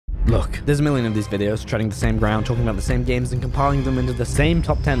Look, there's a million of these videos treading the same ground, talking about the same games and compiling them into the same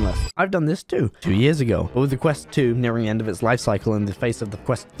top 10 list. I've done this too, 2 years ago. But with the Quest 2 nearing the end of its life cycle in the face of the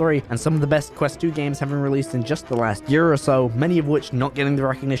Quest 3, and some of the best Quest 2 games having released in just the last year or so, many of which not getting the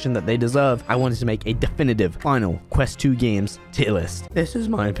recognition that they deserve, I wanted to make a definitive, final Quest 2 games tier list. This is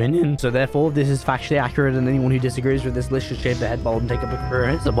my opinion, so therefore this is factually accurate, and anyone who disagrees with this list should shave their head bald and take up a career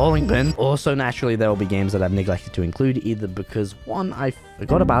as a bowling pin. Also, naturally, there will be games that I've neglected to include, either because 1, I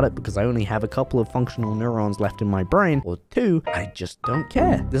forgot about it because I only have a couple of functional neurons left in my brain, or 2, I just don't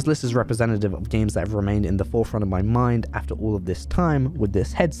care. This list is representative of games that have remained in the forefront of my mind after all of this time with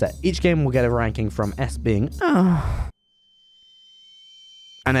this headset. Each game will get a ranking from S being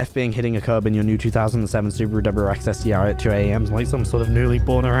and F being hitting a curb in your new 2007 Subaru WRX STR at 2 AM like some sort of newly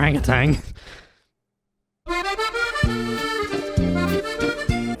born orangutan.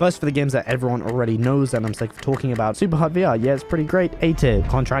 First, for the games that everyone already knows and I'm sick of talking about, Superhot VR, yeah, it's pretty great, A tier.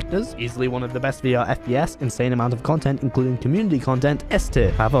 Contractors, easily one of the best VR FPS, insane amount of content, including community content, S tier.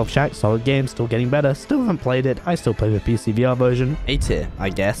 Half-Elf Shack, solid game, still getting better, still haven't played it, I still play the PC VR version, A tier, I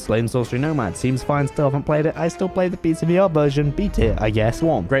guess. Blade and Sorcery Nomad, seems fine, still haven't played it, I still play the PC VR version, B tier, I guess.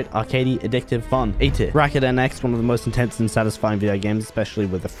 Swarm, great, arcadey, addictive, fun, A tier. Racket NX, one of the most intense and satisfying VR games, especially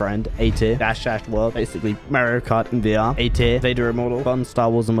with a friend, A tier. Dash Dash World, basically Mario Kart in VR, A tier. Vader Immortal, fun, Star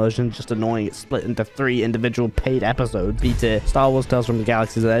Wars immersion, just annoying, it's split into 3 individual paid episodes, B tier. Star Wars Tales from the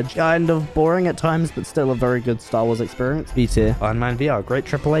Galaxy's Edge, kind of boring at times, but still a very good Star Wars experience, B tier. Iron Man VR, great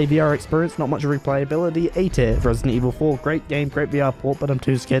AAA VR experience, not much replayability, A tier. Resident Evil 4, great game, great VR port, but I'm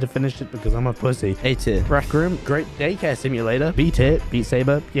too scared to finish it because I'm a pussy, A tier. Rec Room, great daycare simulator, B tier. Beat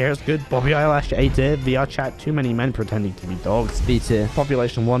Saber, yeah, it's good, Bobby Eyelash, A tier. VR Chat, too many men pretending to be dogs, B tier.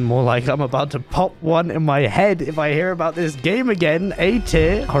 Population 1, more like I'm about to pop one in my head if I hear about this game again, A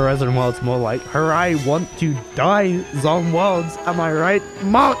tier. Horizon Worlds, more like her I want to die, Zone Worlds, am I right?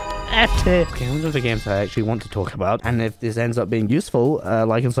 Mark F tier. Okay, those are the games I actually want to talk about, and if this ends up being useful,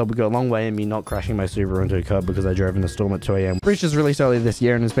 like and sub would go a long way in me not crashing my Subaru into a curb because I drove in a storm at 2 AM. Breach was released earlier this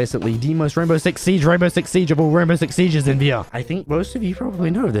year and is basically the most Rainbow Six Siege of all Rainbow Six Sieges in VR. I think most of you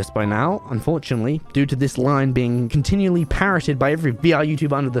probably know this by now. Unfortunately, due to this line being continually parroted by every VR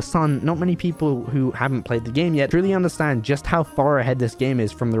YouTuber under the sun, not many people who haven't played the game yet really understand just how far ahead this game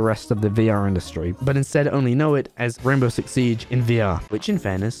is from the rest of the VR industry, but instead only know it as Rainbow Six Siege in VR, which in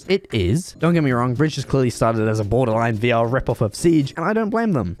fairness, it is. Don't get me wrong, Breach has clearly started as a borderline VR ripoff of Siege, and I don't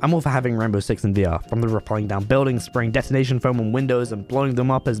blame them. I'm all for having Rainbow Six in VR, from the rappelling down buildings, spraying detonation foam on windows, and blowing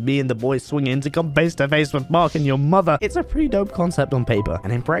them up as me and the boys swing in to come face to face with Mark and your mother. It's a pretty dope concept on paper,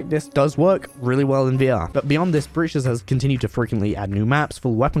 and in practice does work really well in VR. But beyond this, Breach has continued to frequently add new maps,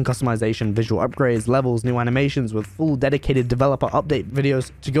 full weapon customization, visual upgrades, levels, new animations, with full dedicated developer update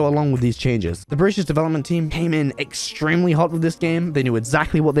videos to go along with these changes. The Breach's development team came in extremely hot with this game. They knew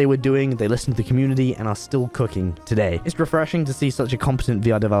exactly what they were doing, they listened to the community, and are still cooking today. It's refreshing to see such a competent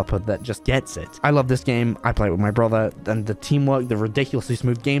VR developer that just gets it. I love this game, I play it with my brother, and the teamwork, the ridiculously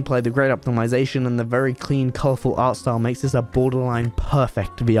smooth gameplay, the great optimization, and the very clean, colorful art style makes this a borderline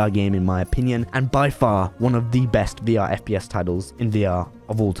perfect VR game in my opinion, and by far one of the best VR FPS titles in VR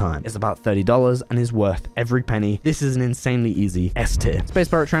of all time. It's about $30 and is worth every penny. This is an insanely easy S tier. Space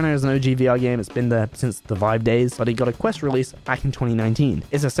Pirate Trainer is an OG VR game. It's been there since the Vive days, but it got a Quest release back in 2019.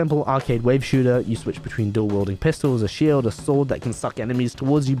 It's a simple arcade wave shooter. You switch between dual wielding pistols, a shield, a sword that can suck enemies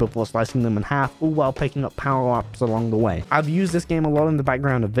towards you before slicing them in half, all while picking up power-ups along the way. I've used this game a lot in the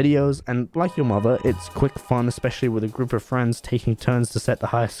background of videos, and like your mother, it's quick fun, especially with a group of friends taking turns to set the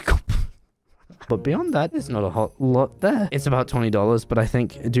highest score. But beyond that, there's not a whole lot there. It's about $20, but I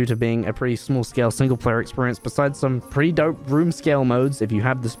think due to being a pretty small-scale single-player experience, besides some pretty dope room-scale modes, if you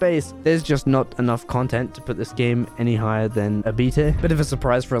have the space, there's just not enough content to put this game any higher than a B tier. Bit of a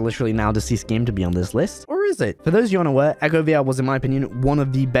surprise for a literally now-deceased game to be on this list. Or is it? For those of you unaware, Echo VR was, in my opinion, one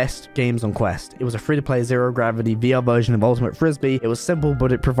of the best games on Quest. It was a free-to-play zero-gravity VR version of Ultimate Frisbee. It was simple,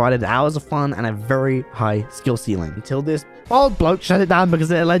 but it provided hours of fun and a very high skill ceiling. Until this bald bloke shut it down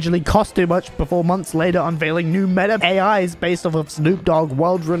because it allegedly cost too much before months later unveiling new meta AIs based off of Snoop Dogg,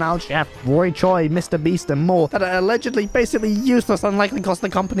 world-renowned chef Roy Choi, Mr. Beast, and more that are allegedly basically useless and likely cost the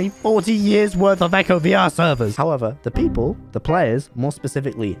company 40 years worth of Echo VR servers. However, the people, the players, more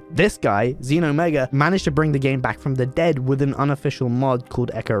specifically this guy, Xenomega, managed to bring the game back from the dead with an unofficial mod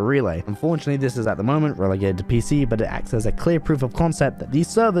called Echo Relay. Unfortunately, this is at the moment relegated to PC, but it acts as a clear proof of concept that these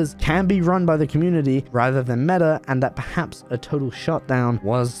servers can be run by the community rather than meta, and that perhaps a total shutdown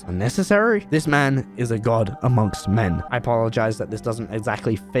was unnecessary. This man is a god amongst men. I apologize that this doesn't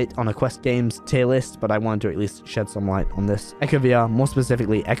exactly fit on a Quest Games tier list, but I wanted to at least shed some light on this. Echo VR, more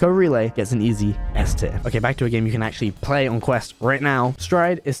specifically Echo Relay, gets an easy S tier. Okay, back to a game you can actually play on Quest right now.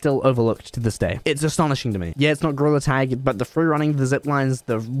 Stride is still overlooked to this day. It's astonishing to me. Yeah, it's not gorilla tag, but the free running, the zip lines,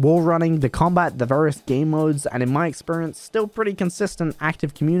 the wall running, the combat, the various game modes, and in my experience, still pretty consistent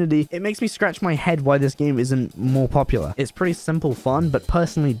active community. It makes me scratch my head why this game isn't more popular. It's pretty simple fun, but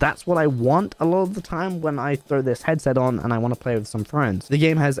personally, that's what I want a lot of the time when I throw this headset on and I want to play with some friends. The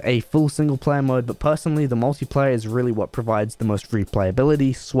game has a full single player mode, but personally, the multiplayer is really what provides the most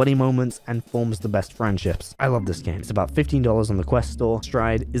replayability, sweaty moments, and forms the best friendships. I love this game. It's about $15 on the Quest store.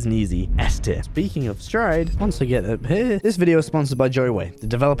 Stride is an easy S tier. Speaking of Stride, once I get up here, this video is sponsored by Joyway, the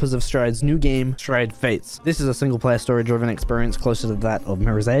developers of Stride's new game, Stride Fates. This is a single player story driven experience closer to that of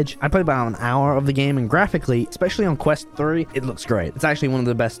Mirror's Edge. I played about an hour of the game, and graphically, especially on Quest 3, it looks great. It's actually one of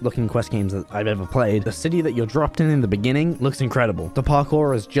the best looking Quest games that I've ever played. The city that you're dropped in the beginning looks incredible. The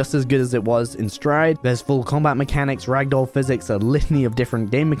parkour is just as good as it was in Stride. There's full combat mechanics, ragdoll physics, a litany of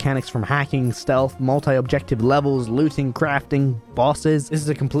different game mechanics from hacking, stealth, multi-objective levels, looting, crafting, bosses. This is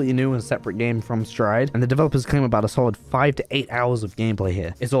a completely new and separate game from Stride, and the developers claim about a solid 5 to 8 hours of gameplay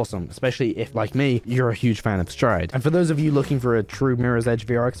here. It's awesome, especially if, like me, you're a huge fan of Stride. And for those of you looking for a true Mirror's Edge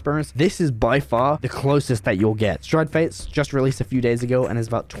VR experience, this is by far the closest that you'll get. Stride Fates just released a few days ago and is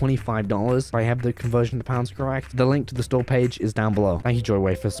about $25 if I have the conversion to pounds correct. The link to the store page is down below. Thank you,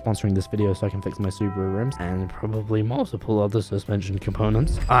 Joyway, for sponsoring this video so I can fix my Subaru rims and probably multiple other suspension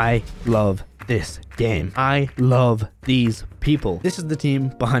components. I love this game. I love these people. This is the team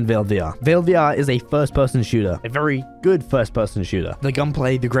behind Veiled VR. Veiled VR is a first-person shooter, a very good first-person shooter. The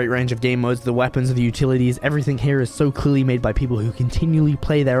gunplay, the great range of game modes, the weapons, the utilities, everything here is so clearly made by people who continually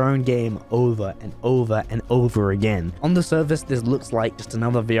play their own game over and over and over again. On the surface, this looks like just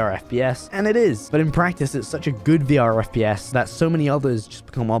another VR FPS, and it is, but in practice, it's such a good VR FPS that so many others just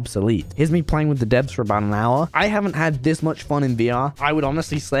become obsolete. Here's me playing with the devs for about an hour. I haven't had this much fun in VR, I would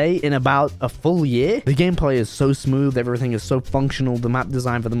honestly say, in about a full year. The gameplay is so smooth, everything is so functional, the map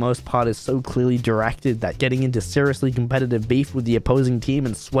design for the most part is so clearly directed that getting into seriously competitive beef with the opposing team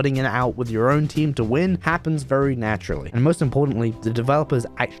and sweating it out with your own team to win happens very naturally. And most importantly, the developers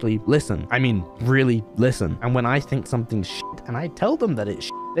actually listen. I mean, really listen. And when I think something's shit and I tell them that it's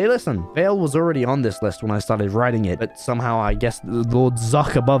shit, they listen. Veil was already on this list when I started writing it, but somehow I guess Lord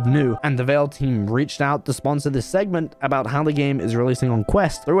Zuck above knew, and the Veil team reached out to sponsor this segment about how the game is releasing on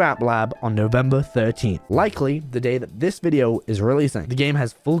Quest through App Lab on November 13th, likely the day that this video is releasing. The game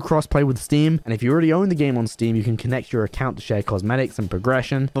has full crossplay with Steam, and if you already own the game on Steam, you can connect your account to share cosmetics and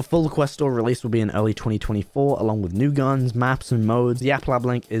progression. The full Quest store release will be in early 2024, along with new guns, maps, and modes. The App Lab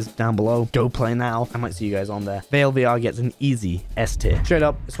link is down below. Go play now. I might see you guys on there. Veil VR gets an easy S tier. Straight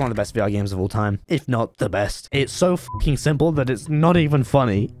up, it's one of the best VR games of all time, if not the best. It's so fucking simple that it's not even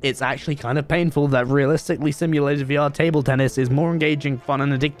funny. It's actually kind of painful that realistically simulated VR table tennis is more engaging, fun,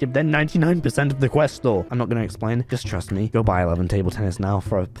 and addictive than 99% of the Quest store. I'm not going to explain. Just trust me. Go buy 11 table tennis now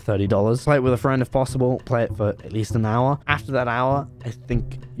for $30. Play it with a friend if possible. Play it for at least an hour. After that hour, I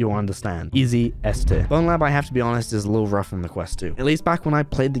think you'll understand. Easy S tier. Bone Lab, I have to be honest, is a little rough in the Quest 2. At least back when I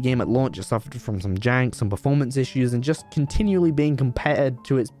played the game at launch, it suffered from some jank, some performance issues, and just continually being compared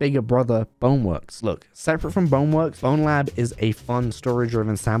to its bigger brother, Boneworks. Look, separate from Boneworks, Bone Lab is a fun,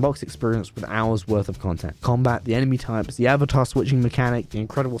 story-driven sandbox experience with hours worth of content. Combat, the enemy types, the avatar switching mechanic, the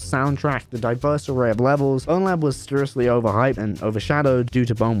incredible soundtrack, the diverse array of levels. Bone Lab was seriously overhyped and overshadowed due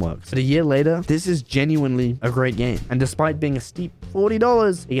to Boneworks. But a year later, this is genuinely a great game. And despite being a steep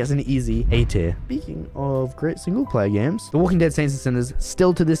 $40, it gets an easy A tier. Speaking of great single-player games, The Walking Dead Saints and Sinners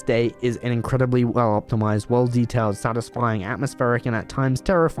still to this day is an incredibly well-optimized, well-detailed, satisfying, atmospheric, and at times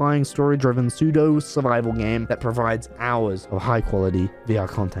terrifying, story-driven pseudo-survival game that provides hours of high-quality VR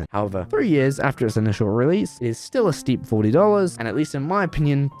content. However, 3 years after its initial release, it is still a steep $40, and at least in my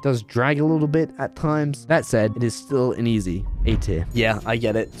opinion, does drag a little bit at times. That said, it is still an easy A tier. Yeah, I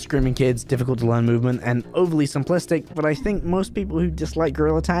get it. Screaming kids, difficult to learn movement, and overly simplistic, but I think most people who dislike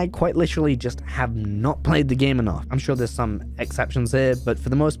Gorilla Tag quite literally just have not played the game enough. I'm sure there's some exceptions here, but for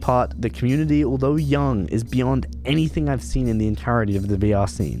the most part, the community, although young, is beyond anything I've seen in the entirety of the VR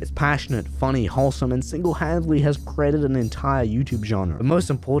scene. It's passionate, funny, wholesome, and single-handedly has created an entire YouTube genre. But most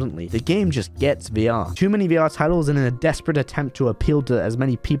importantly, the game just gets VR. Too many VR titles, in a desperate attempt to appeal to as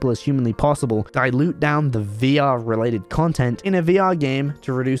many people as humanly possible, dilute down the VR-related content content in a VR game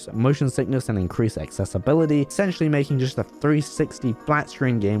to reduce motion sickness and increase accessibility, essentially making just a 360 flat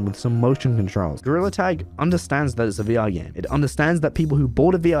screen game with some motion controls. Gorilla Tag understands that it's a VR game. It understands that people who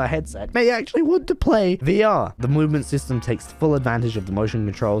bought a VR headset may actually want to play VR. The movement system takes full advantage of the motion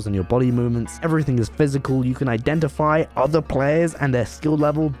controls and your body movements. Everything is physical. You can identify other players and their skill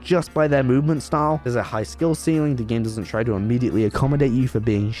level just by their movement style. There's a high skill ceiling. The game doesn't try to immediately accommodate you for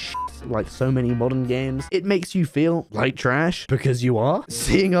being shit like so many modern games. It makes you feel like trash because you are.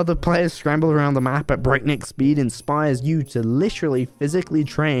 Seeing other players scramble around the map at breakneck speed inspires you to literally physically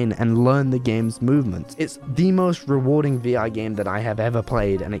train and learn the game's movements. It's the most rewarding VR game that I have ever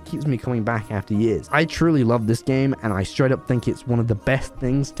played, and it keeps me coming back after years. I truly love this game, and I straight up think it's one of the best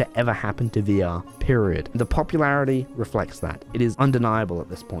things to ever happen to VR, period. The popularity reflects that. It is undeniable at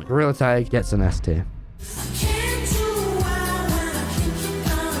this point. Gorilla Tag gets an S tier.